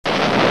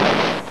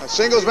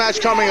Singles match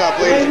coming up,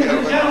 ladies and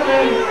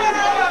gentlemen.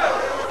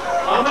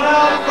 Coming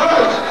out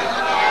first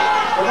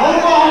from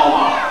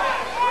Oklahoma,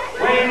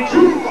 weighing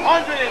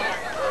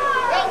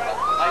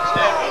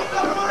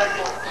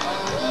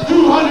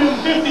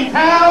 250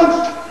 pounds,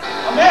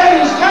 a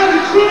man who's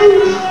counted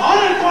true,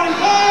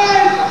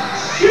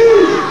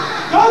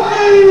 125,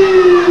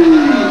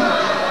 Dudley!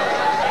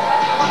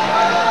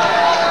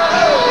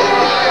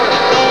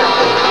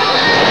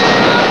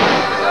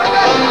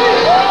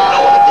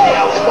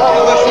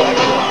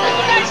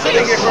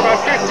 Sitting here for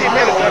about 15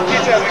 minutes and that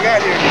pizza hasn't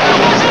got here.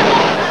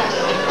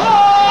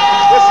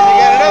 Listen, you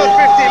got another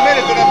 15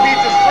 minutes and that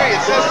pizza's free.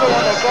 It says so on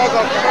those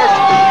doggone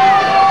commercials.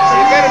 So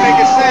you better make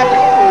it snappy.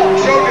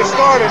 The show just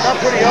started. I'm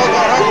pretty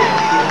doggone hungry.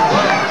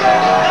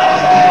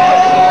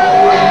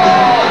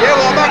 Yeah,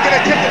 well, I'm not going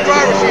to tip the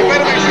driver, so you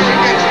better make sure he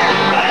gets here.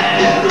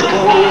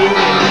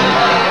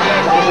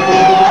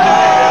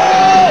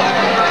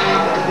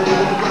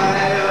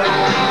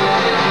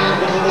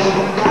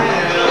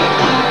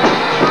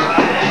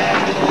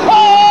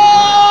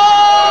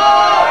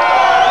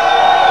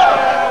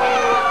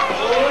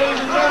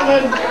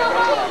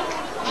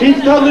 Chief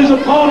Dudley's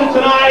opponent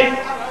tonight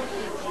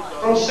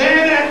from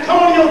San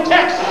Antonio,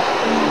 Texas.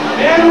 A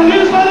man who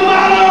lives by the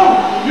motto,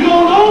 you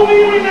don't know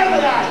me, remember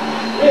that.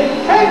 With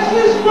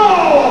Texas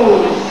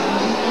Rose,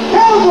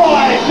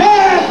 Cowboy,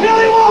 Bad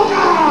Billy Walker!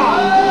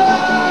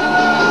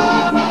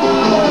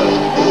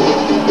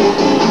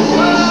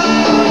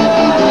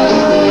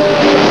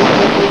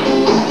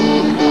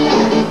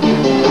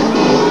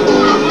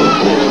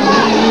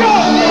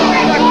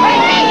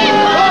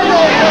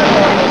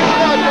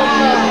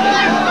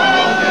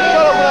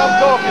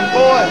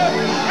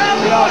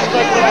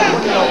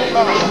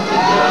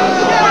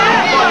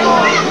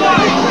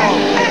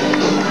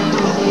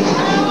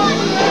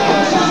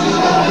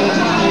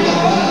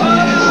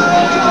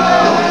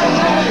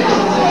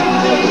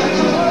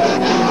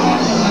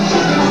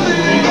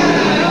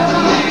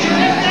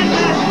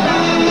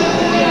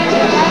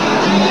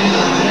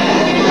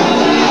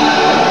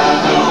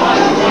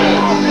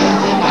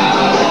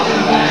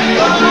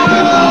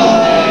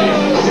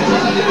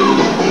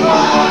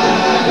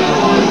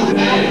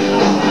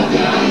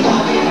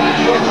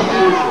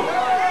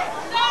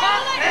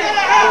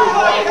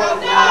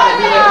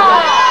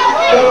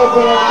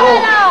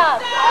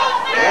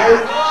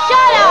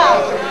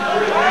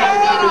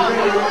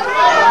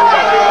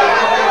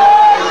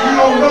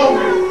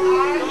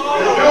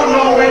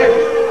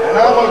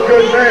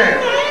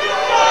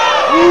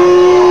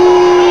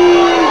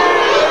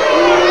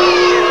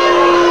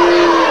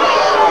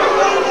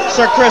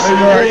 Sir Chris,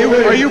 are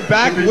you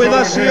back with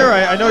us here?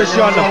 I noticed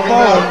you on the phone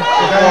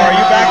before. Are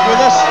you back with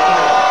us?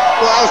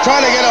 Well, I was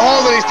trying to get a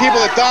hold of these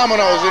people at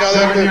Domino's. You know,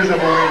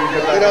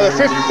 they're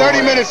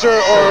 30 minutes or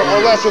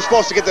less. We're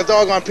supposed to get the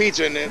doggone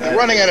pizza, and they're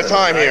running out of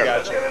time here. Now,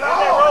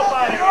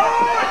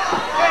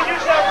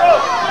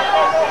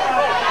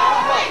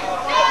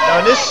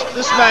 in this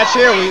match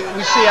here,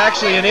 we see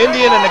actually an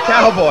Indian and a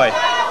cowboy.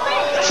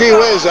 Gee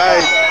whiz,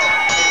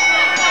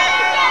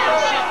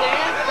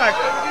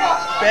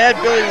 Bad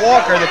Billy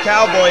Walker, the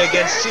cowboy,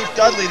 against Chief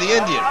Dudley, the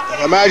Indian.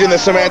 Imagine the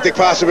semantic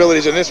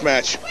possibilities in this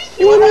match.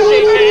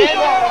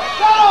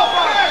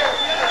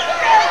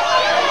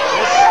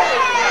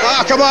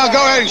 Oh, come on, go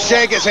ahead and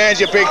shake his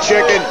hands, you big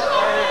chicken.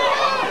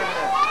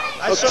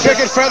 Those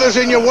chicken feathers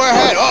in your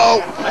head.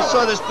 Uh-oh. I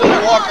saw this Billy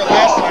Walker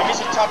last time.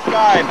 He's a tough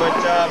guy, but...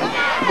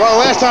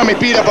 well, last time he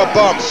beat up a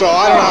bum, so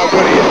I don't know how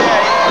good he is.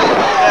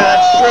 Yeah,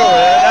 that's true.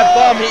 That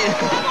bum,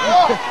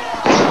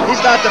 he's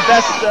not the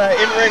best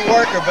in-ring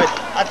worker, but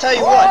I'll tell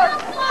you what.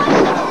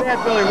 Bad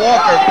Billy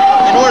Walker,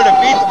 in order to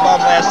beat the bum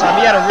last time,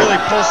 he had to really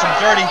pull some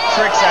dirty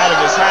tricks out of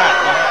his hat.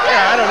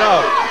 Yeah, I don't know.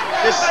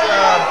 This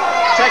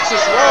Texas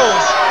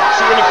Rose,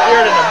 she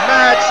interfered in a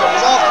match. There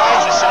was all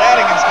kinds of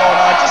shenanigans going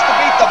on just to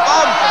beat the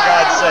bum, for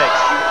God's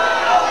sakes.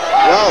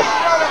 Well,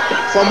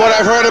 from what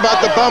I've heard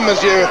about the bum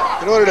is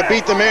in order to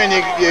beat the man,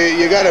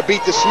 you got to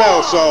beat the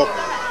smell, so...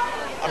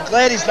 I'm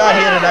glad he's not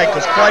here tonight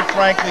because, quite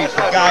frankly,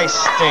 the guy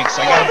stinks.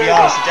 I got to be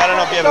honest with you. I don't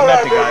know if you ever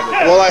met the guy.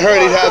 But... well, I heard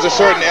he has a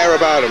certain air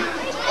about him.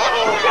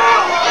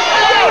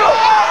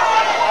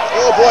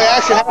 Oh, boy,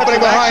 action happening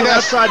behind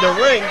us. Outside the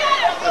ring.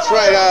 That's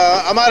right.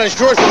 I'm out in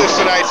shorts for this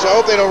tonight, so I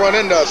hope they don't run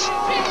into us.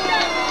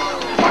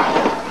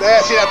 There,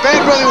 see that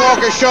Bad Billy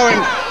Walker showing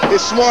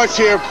his smarts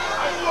here.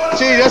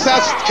 See, that's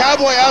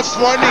Cowboy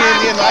outsmarting the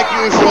Indian like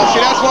usual.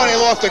 See, that's why they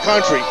lost the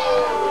country.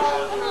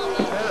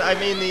 I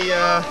mean,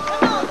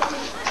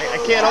 I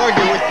can't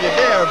argue with you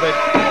there, but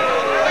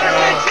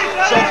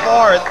so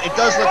far it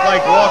does look like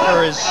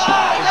Walker is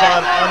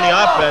on the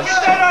offense.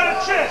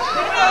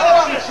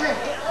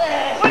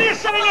 What do you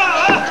say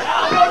now,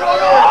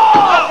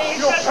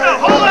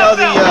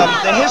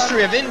 The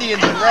history of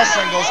Indians in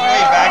wrestling goes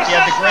way back. You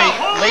had the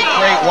late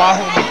great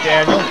Wahoo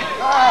McDaniel,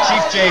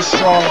 Chief J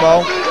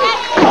Strongbow.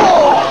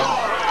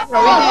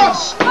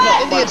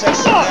 Indians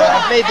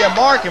have made their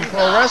mark in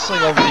pro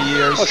wrestling over the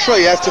years. Oh, sure,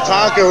 you have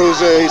Tatanka, who's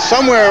he's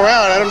somewhere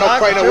around. I don't know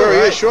quite know where he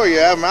is. Sure, you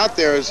have him out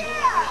there. Of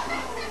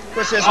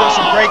course, there's been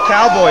some great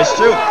cowboys,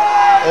 too,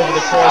 over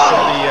the course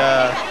of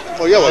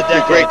Well, yeah, well, the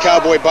great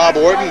cowboy Bob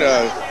Orton. You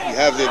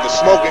have the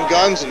smoking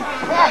guns and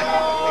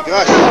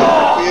gosh,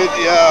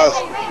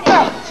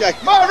 Jack.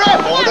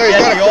 Don't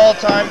forget the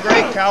all-time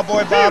great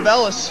cowboy Bob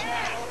Ellis.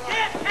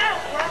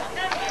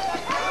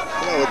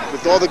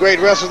 With all the great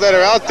wrestlers that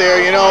are out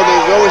there, you know,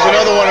 there's always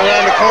another one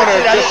around the corner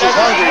just as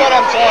hungry. That's what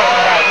I'm talking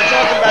about. We're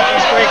talking about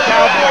these great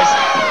cowboys.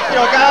 You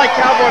know, a guy like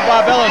Cowboy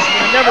Bob Ellis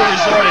would have never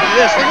resorted to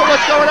this. Look at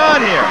what's going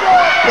on here.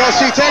 Well,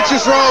 see,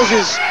 Texas Rose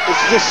is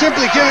just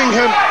simply giving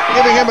him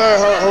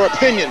her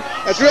opinion.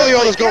 That's really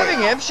all that's going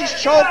on. She's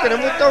choking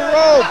him with the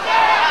rope.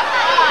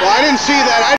 Well, I didn't see that.